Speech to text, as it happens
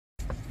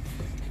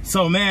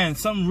So man,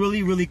 something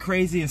really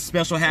crazy and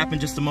special happened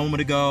just a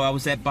moment ago. I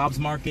was at Bob's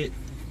Market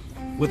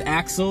with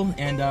Axel,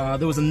 and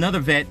there was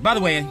another vet. By the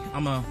way,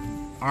 I'm a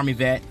Army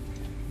vet.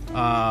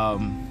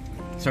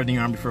 Served in the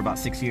Army for about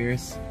 6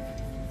 years,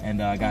 and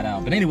got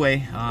out. But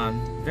anyway,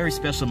 very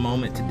special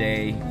moment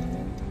today.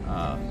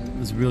 It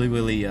was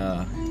really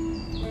it's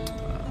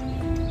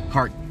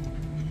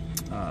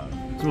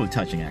really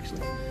touching,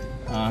 actually.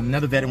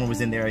 Another veteran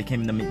was in there. He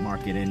came in the meat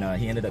market, and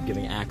he ended up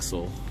giving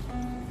Axel.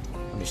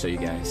 Let me show you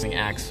guys. Seeing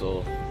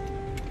Axel.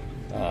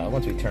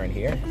 Once we turn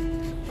here,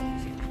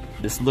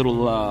 this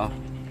little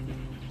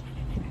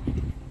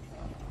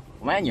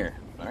lanyard.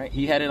 All right,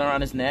 he had it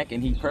around his neck,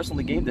 and he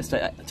personally gave this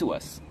to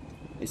us.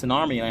 It's an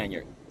Army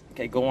lanyard.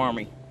 Okay, go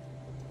Army.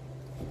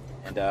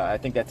 And I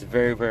think that's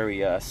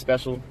very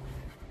special,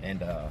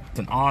 and it's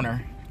an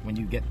honor when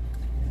you get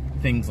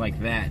things like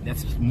that.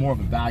 That's more of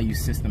a value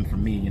system for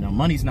me. You know,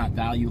 money's not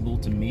valuable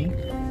to me.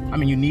 I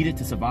mean, you need it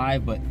to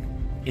survive, but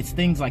it's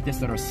things like this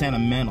that are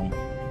sentimental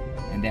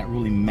and that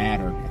really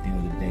matter at the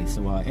end of the day.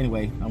 So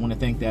anyway, I want to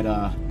thank that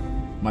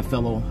my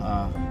fellow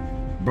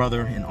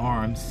brother in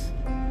arms,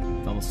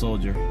 fellow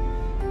soldier.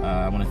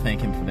 I want to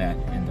thank him for that,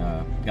 and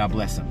God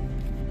bless him.